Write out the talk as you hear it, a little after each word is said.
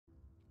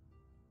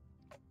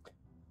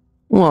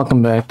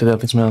Welcome back to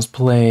Deathly Mouse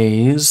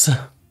Plays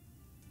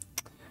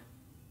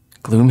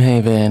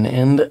Gloomhaven.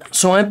 And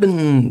so I've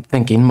been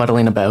thinking,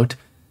 muddling about,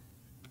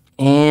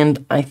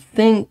 and I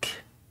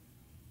think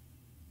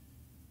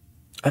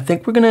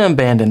we're gonna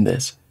abandon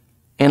this.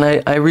 And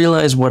I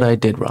realize what I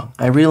did wrong.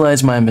 I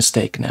realize my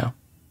mistake now.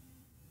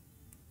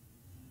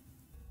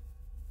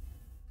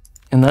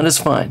 And that is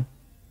fine.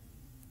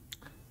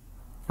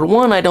 For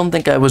one, I don't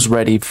think I was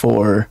ready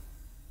for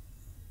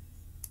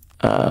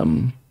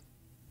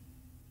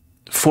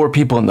 4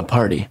 people in the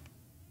party.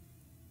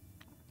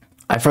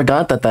 I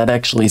forgot that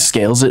actually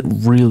scales it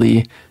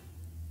really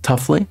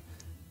toughly.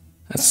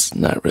 That's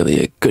not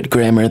really a good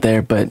grammar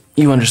there, but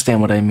you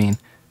understand what I mean.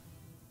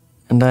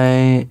 And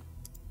I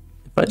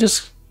don't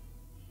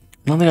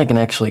think I can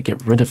actually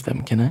get rid of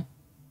them, can I?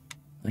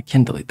 I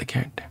can delete the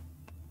character.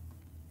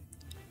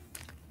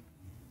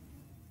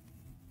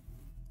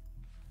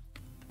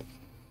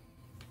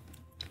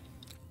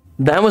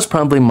 That was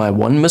probably my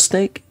one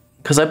mistake,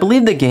 because I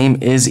believe the game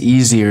is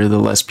easier the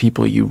less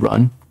people you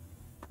run.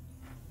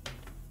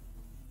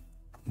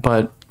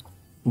 But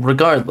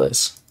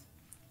regardless,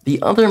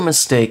 the other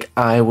mistake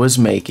I was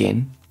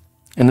making,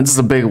 and this is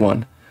a big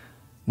one,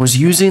 was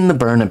using the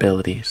burn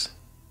abilities.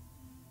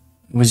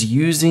 Was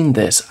using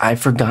this. I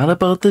forgot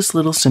about this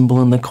little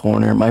symbol in the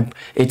corner.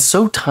 It's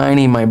so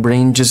tiny, my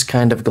brain just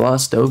kind of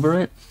glossed over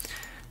it.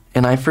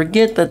 And I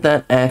forget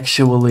that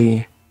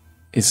actually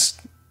is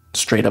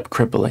straight up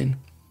crippling.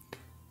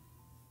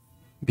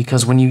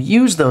 Because when you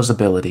use those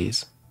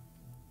abilities,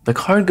 the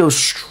card goes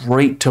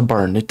straight to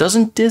burn. It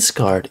doesn't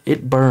discard,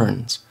 it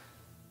burns.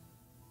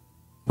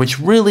 Which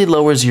really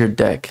lowers your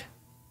deck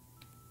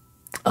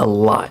a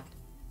lot.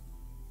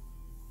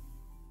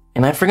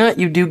 And I forgot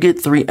you do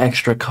get 3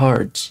 extra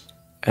cards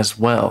as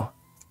well.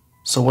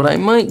 So what I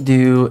might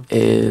do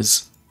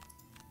is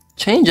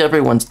change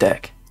everyone's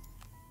deck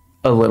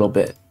a little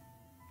bit.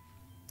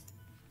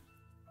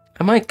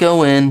 I might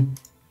go in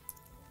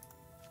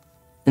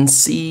and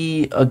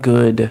see a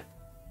good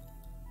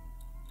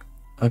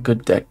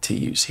deck to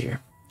use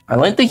here. I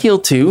like the heal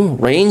 2,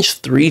 range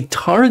 3,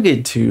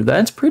 target 2.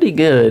 That's pretty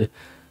good.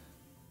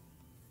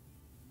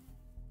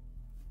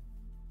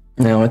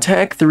 Now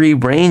attack 3,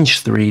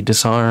 range 3,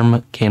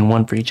 disarm, gain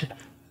 1 for each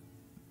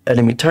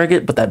enemy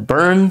target, but that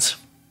burns.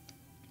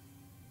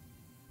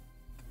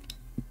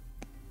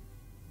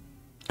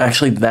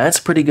 Actually, that's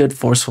pretty good.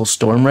 Forceful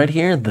Storm right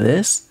here.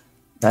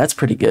 That's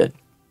pretty good.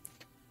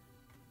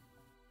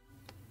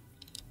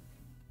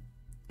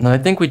 Now I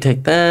think we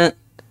take that.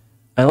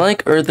 I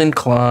like Earthen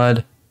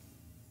Clod.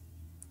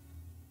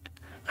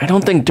 I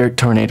don't think Dirt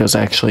Tornado is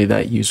actually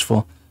that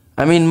useful.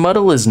 I mean,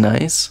 Muddle is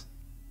nice.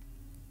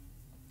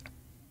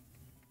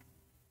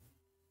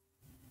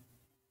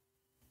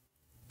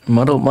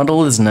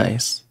 Muddle is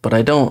nice, but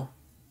I don't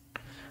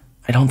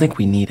think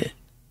we need it.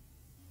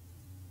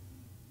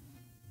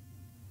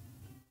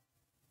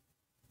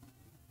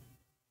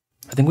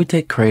 I think we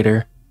take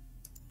Crater,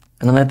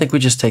 and then I think we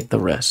just take the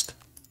rest.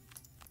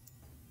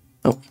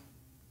 Oh.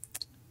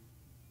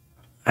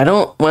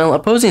 Well,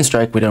 Opposing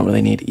Strike we don't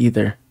really need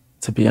either,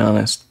 to be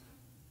honest.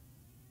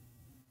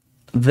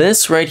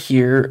 This right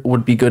here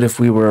would be good if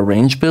we were a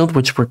range build,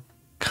 which we're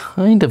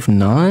kind of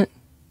not.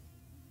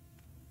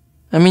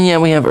 I mean, yeah,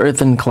 we have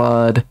Earthen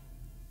Clod,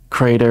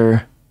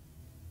 Crater.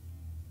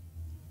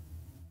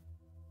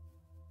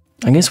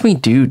 I guess we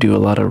do a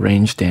lot of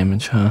range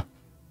damage, huh?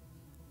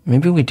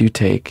 Maybe we do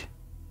take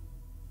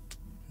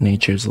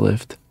Nature's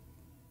Lift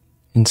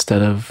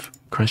instead of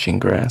Crushing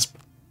Grasp.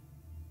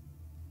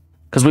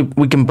 Because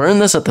we can burn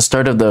this at the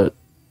start of the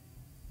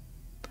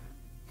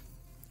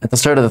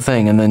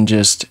thing and then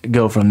just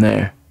go from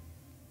there.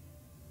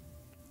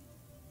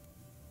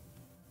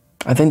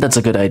 I think that's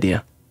a good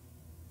idea.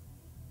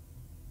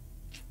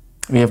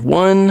 We have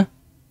 1.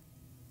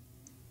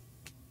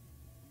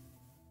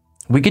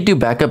 We could do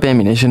backup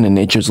ammunition and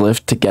Nature's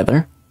Lift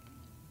together.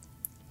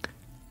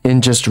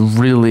 And just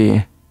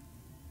really...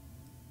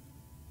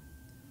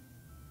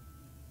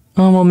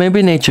 Oh, well,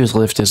 maybe Nature's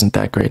Lift isn't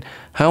that great.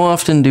 How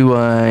often do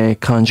I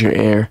conjure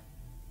air?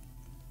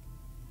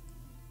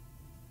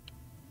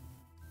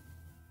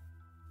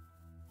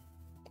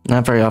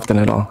 Not very often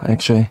at all,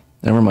 actually.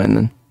 Never mind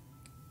then.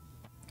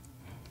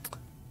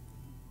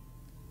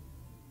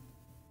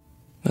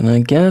 Then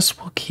I guess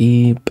we'll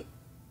keep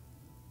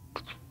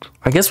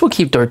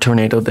Dirt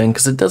Tornado then,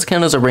 because it does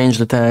count as a ranged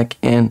attack,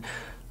 and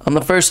on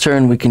the first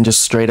turn we can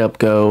just straight up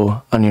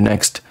go on your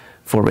next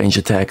 4 ranged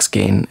attacks,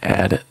 gain,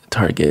 add,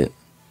 target.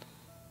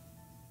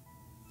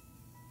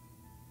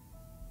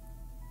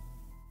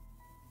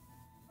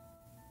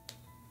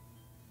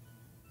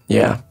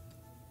 Yeah.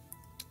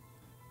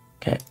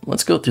 Okay,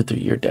 let's go through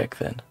your deck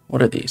then.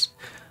 What are these?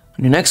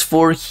 On your next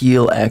 4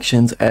 heal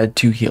actions, add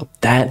 2 heal.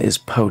 That is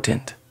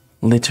potent.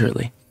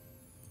 Literally.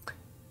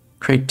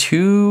 Create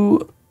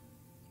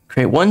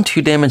 1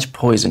 2 damage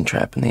poison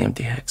trap in the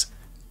empty hex.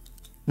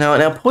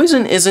 Now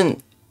poison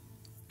isn't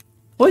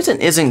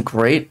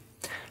great.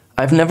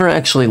 I've never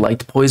actually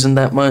liked poison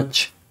that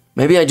much.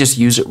 Maybe I just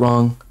use it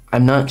wrong.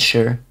 I'm not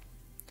sure.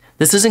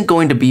 This isn't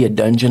going to be a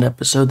dungeon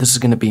episode. This is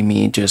going to be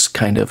me just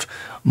kind of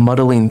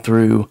muddling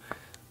through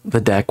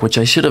the deck, which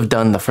I should have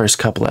done the first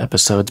couple of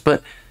episodes.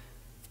 But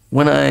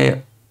when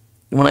I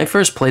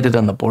first played it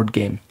on the board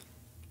game,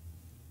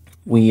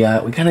 we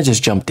kind of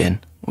just jumped in.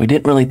 We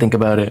didn't really think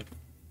about it,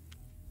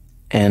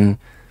 and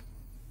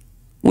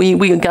we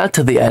got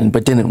to the end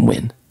but didn't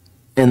win.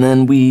 And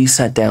then we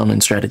sat down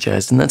and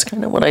strategized, and that's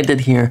kind of what I did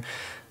here.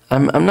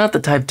 I'm not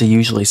the type to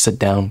usually sit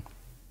down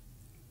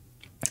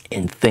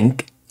and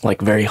think like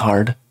very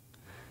hard,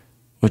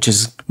 which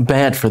is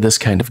bad for this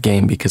kind of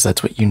game because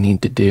that's what you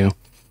need to do.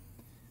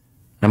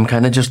 I'm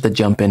kind of just the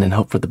jump in and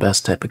hope for the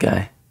best type of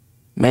guy.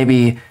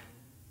 Maybe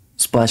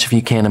splash a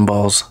few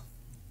cannonballs,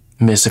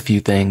 miss a few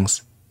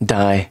things,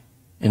 die,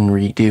 and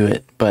redo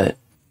it, but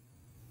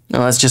no,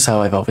 that's just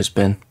how I've always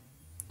been.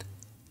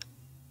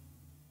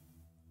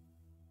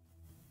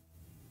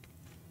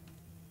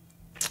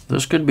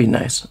 This could be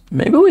nice.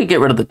 Maybe we get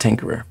rid of the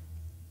Tinkerer.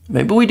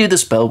 Maybe we do the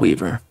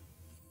Spellweaver.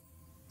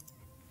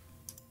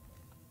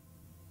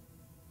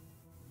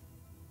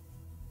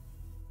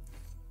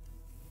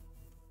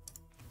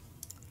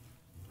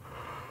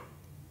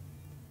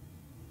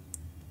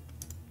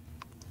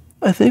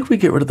 I think we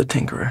get rid of the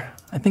Tinkerer.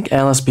 I think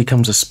Alice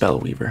becomes a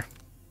Spellweaver.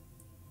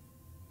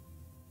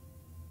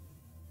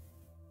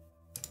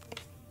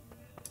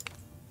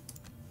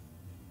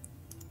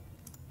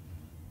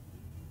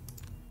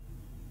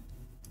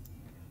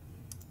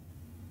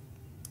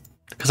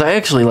 Because I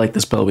actually like the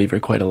Spellweaver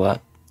quite a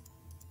lot.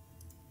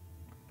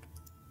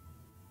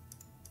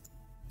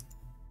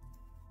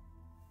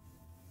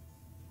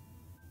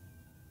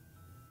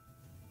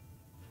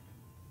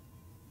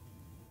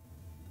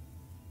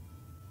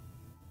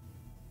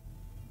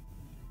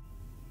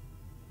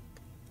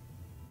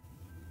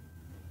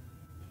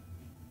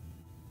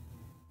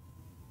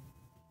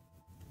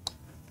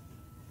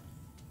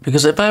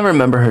 Because if I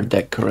remember her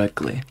deck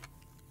correctly,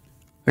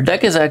 her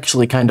deck is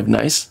actually kind of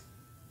nice.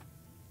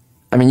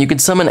 I mean, you can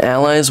summon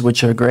allies,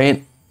 which are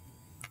great.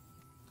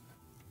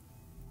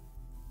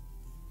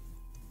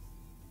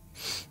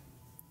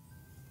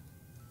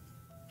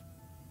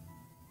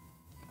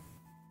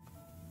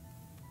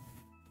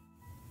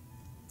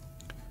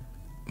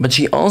 But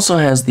she also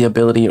has the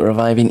ability of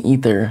reviving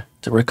Ether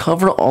to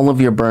recover all of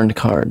your burned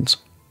cards.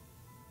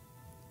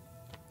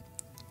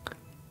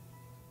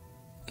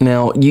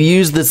 Now, you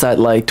use this at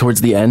like towards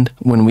the end,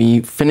 when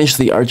we finish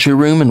the archer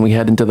room and we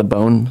head into the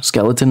bone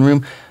skeleton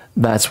room.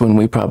 That's when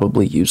we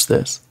probably use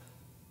this.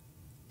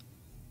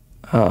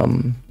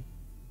 But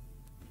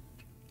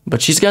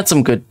she's got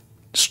some good,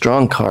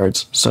 strong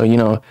cards. So, you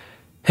know,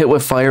 hit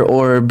with fire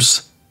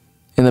orbs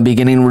in the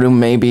beginning room,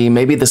 maybe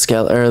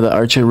the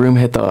archer room,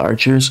 hit the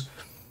archers.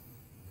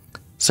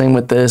 Same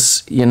with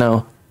this, you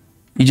know,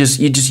 you just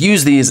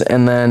use these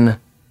and then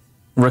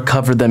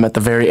recover them at the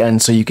very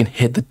end so you can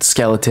hit the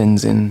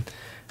skeletons and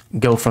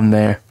go from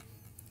there.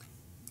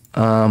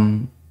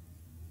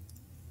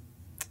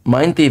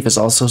 Mind Thief is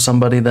also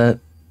somebody that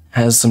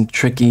has some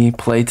tricky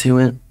play to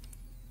it.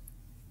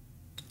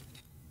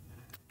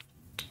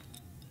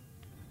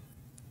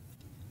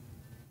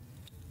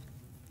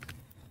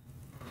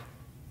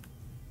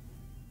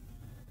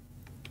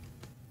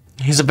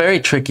 He's a very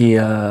tricky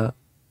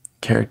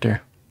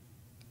character.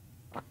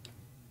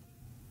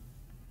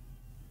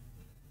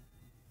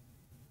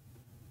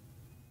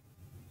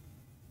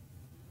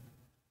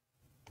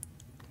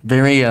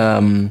 Very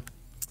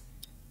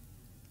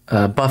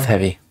buff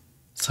heavy.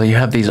 So you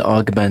have these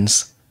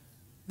augments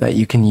that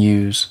you can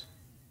use.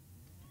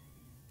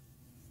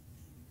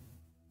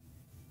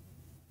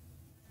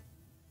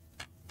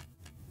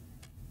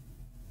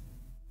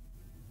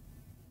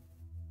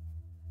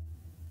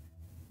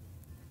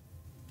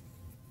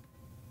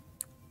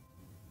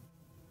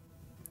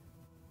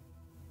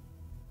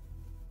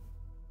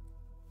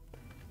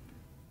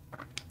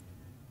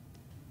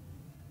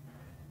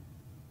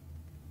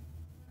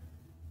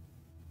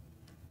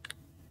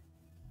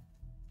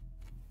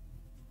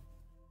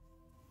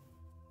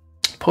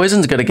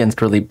 Poison's good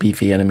against really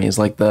beefy enemies,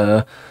 like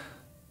the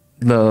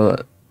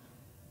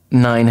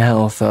 9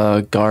 health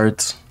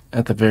guards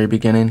at the very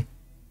beginning.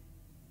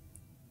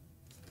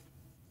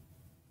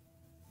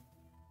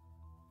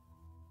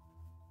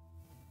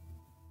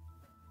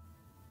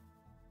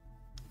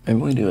 Maybe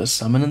we do a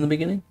summon in the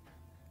beginning?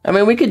 I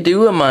mean, we could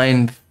do a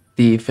Mind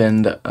Thief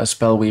and a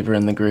Spellweaver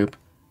in the group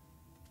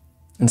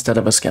instead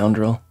of a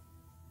Scoundrel.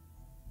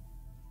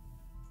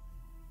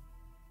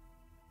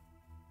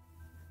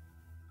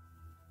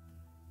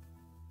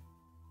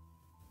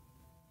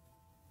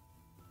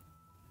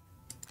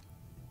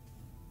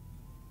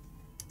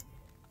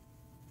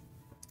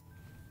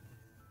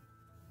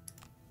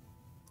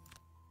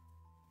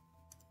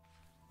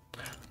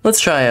 Let's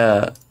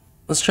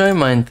try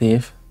Mind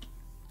Thief.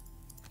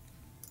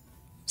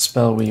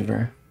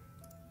 Spellweaver.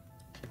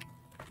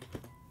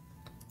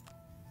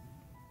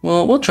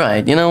 Well, we'll try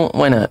it, you know,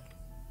 why not?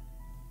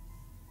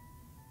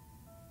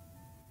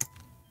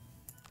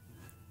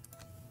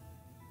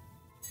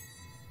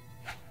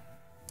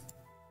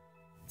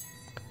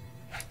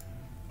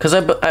 Because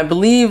I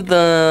believe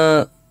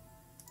the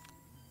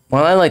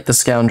Well, I like the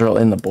scoundrel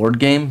in the board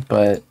game,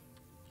 but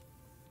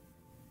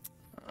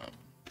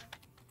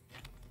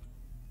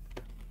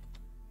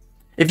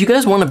if you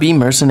guys want to be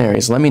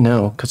mercenaries, let me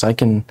know, because I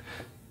can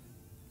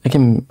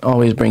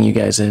always bring you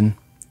guys in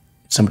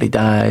if somebody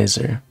dies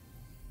or.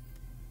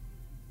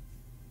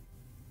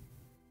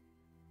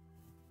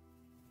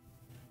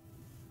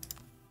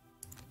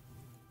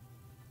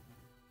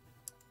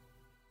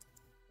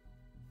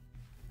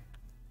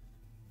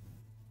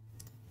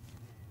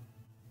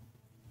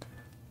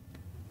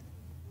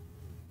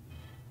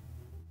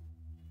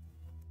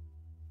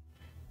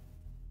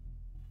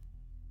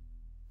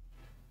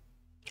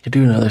 Could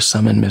do another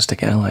summon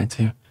Mystic Ally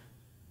too.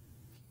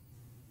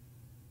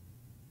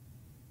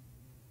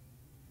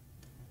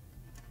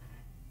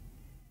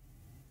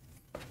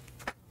 I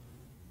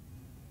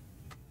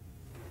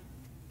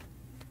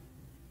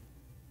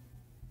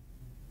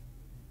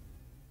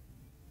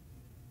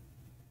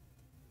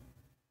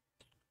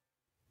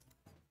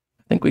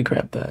think we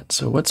grabbed that.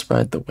 So let's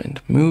ride the wind.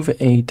 Move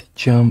 8,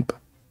 jump.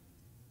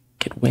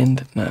 Get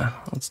wind? Nah,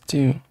 let's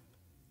do.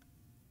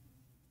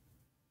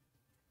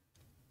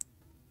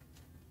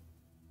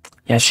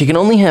 Yeah, she can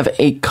only have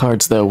 8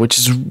 cards though, which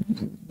is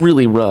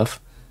really rough.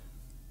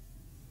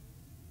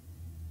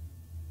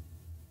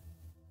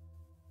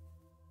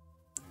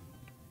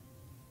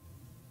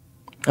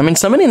 I mean,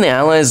 summoning the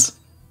allies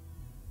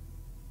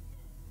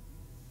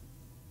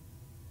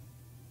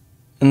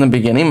in the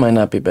beginning might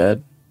not be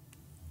bad.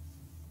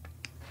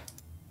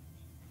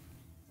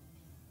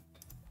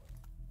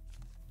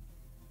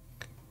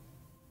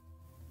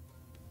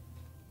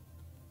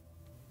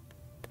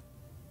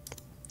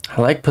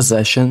 I like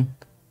possession.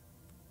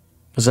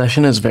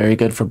 Possession is very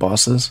good for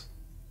bosses.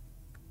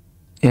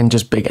 And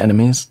just big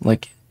enemies.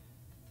 Like,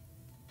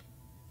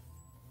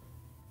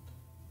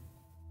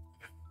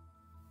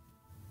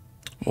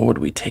 what would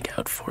we take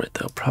out for it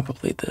though?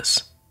 Probably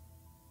this.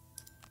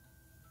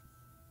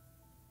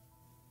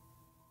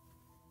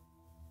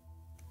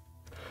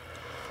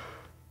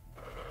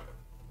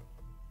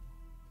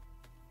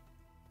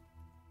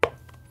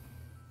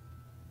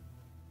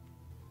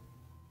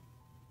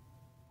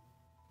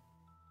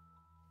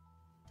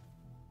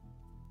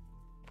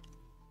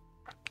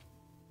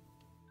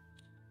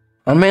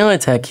 On melee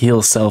attack,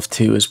 heal self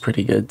too is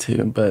pretty good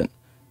too, but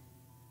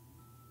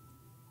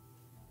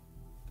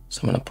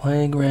summon a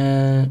plague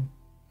rat,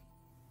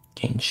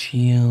 gain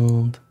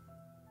shield.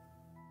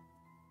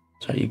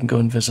 Sorry, you can go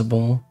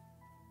invisible.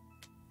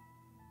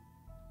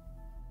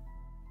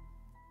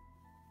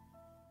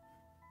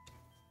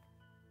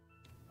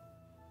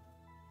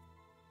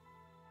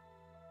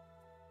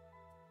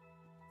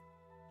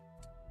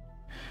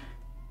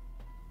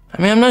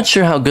 I mean, I'm not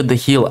sure how good the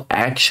heal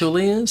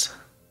actually is.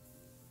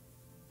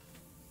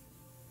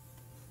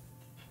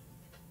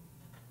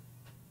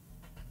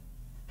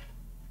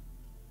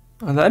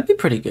 Oh, that'd be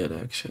pretty good,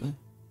 actually.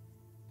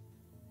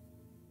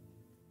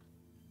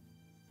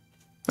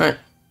 Alright.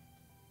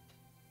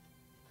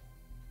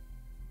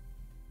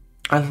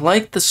 I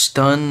like the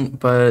stun,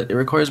 but it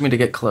requires me to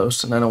get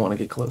close, and I don't want to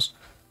get close.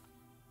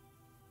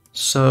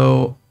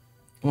 So,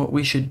 what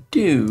we should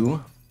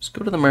do is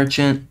go to the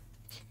merchant.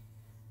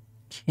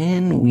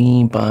 Can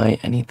we buy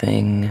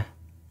anything?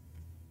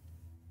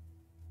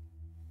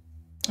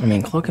 I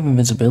mean, Cloak of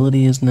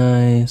Invisibility is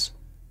nice.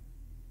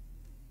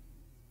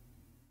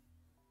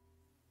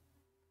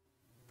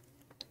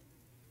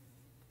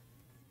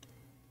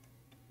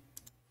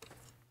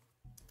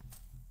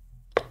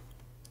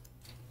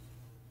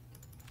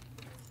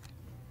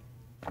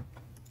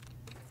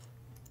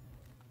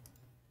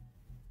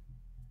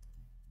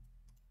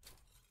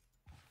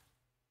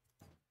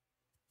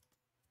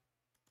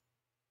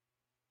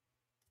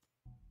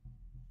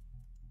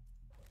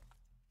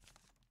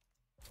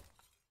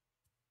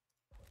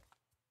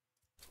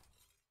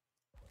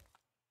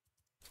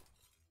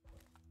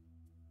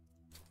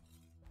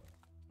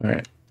 All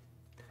right.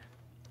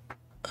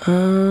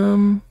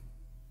 I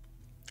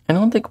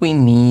don't think we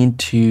need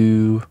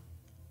to.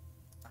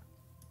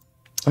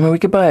 I mean, we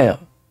could buy a.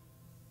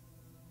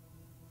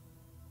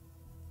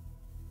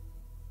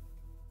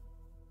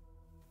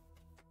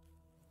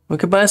 We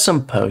could buy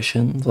some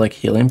potions, like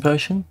healing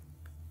potion,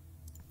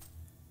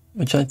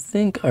 which I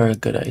think are a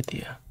good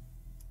idea.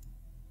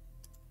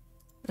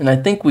 And I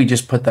think we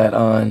just put that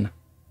on.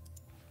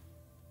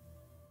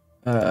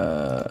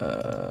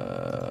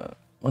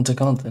 What's it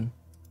called then?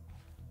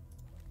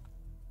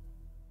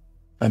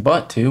 I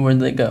bought 2. Where'd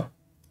they go?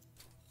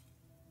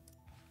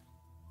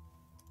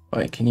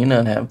 Wait, can you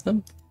not have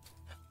them?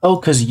 Oh,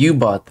 because you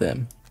bought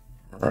them.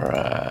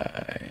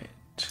 Right.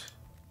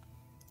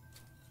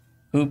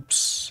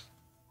 Oops.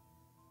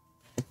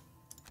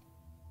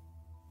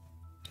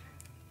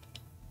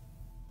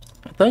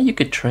 I thought you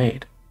could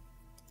trade.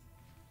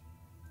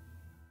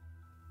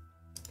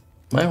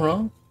 Am I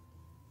wrong?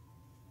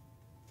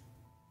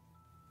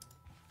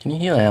 Can you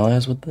heal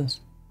allies with this?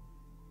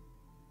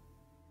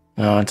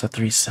 No, it's a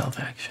 3 self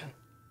action.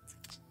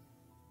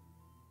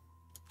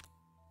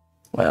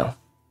 Well.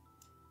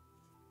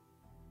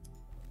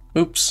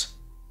 Oops.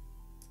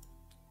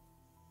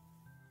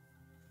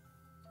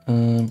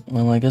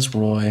 Well, I guess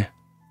Roy.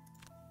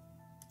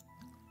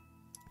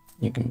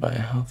 You can buy a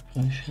health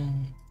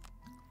potion.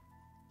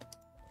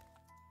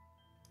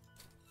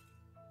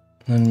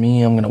 And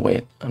me, I'm gonna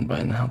wait on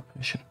buying the health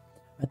potion.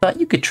 I thought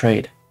you could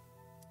trade.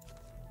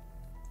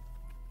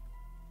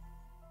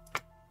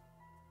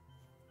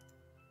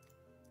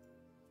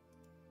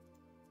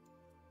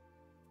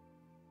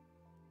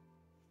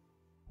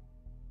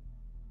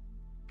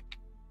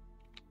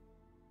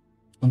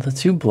 Well, the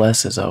 2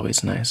 bless is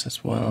always nice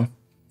as well.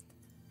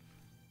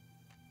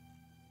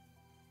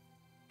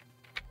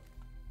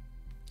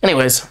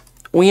 Anyways,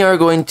 we are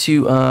going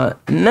to,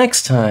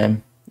 next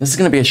time, this is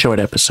going to be a short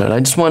episode. I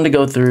just wanted to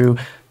go through,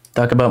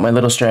 talk about my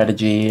little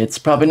strategy. It's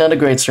probably not a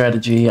great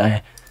strategy.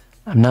 I'm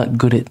not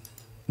good at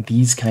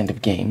these kind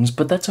of games,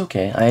 but that's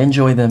okay. I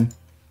enjoy them.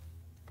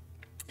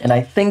 And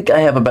I think I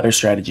have a better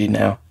strategy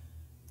now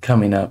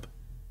coming up.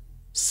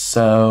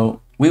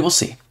 So we will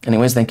see.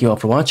 Anyways, thank you all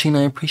for watching.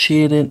 I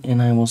appreciate it,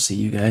 and I will see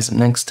you guys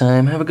next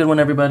time. Have a good one,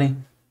 everybody.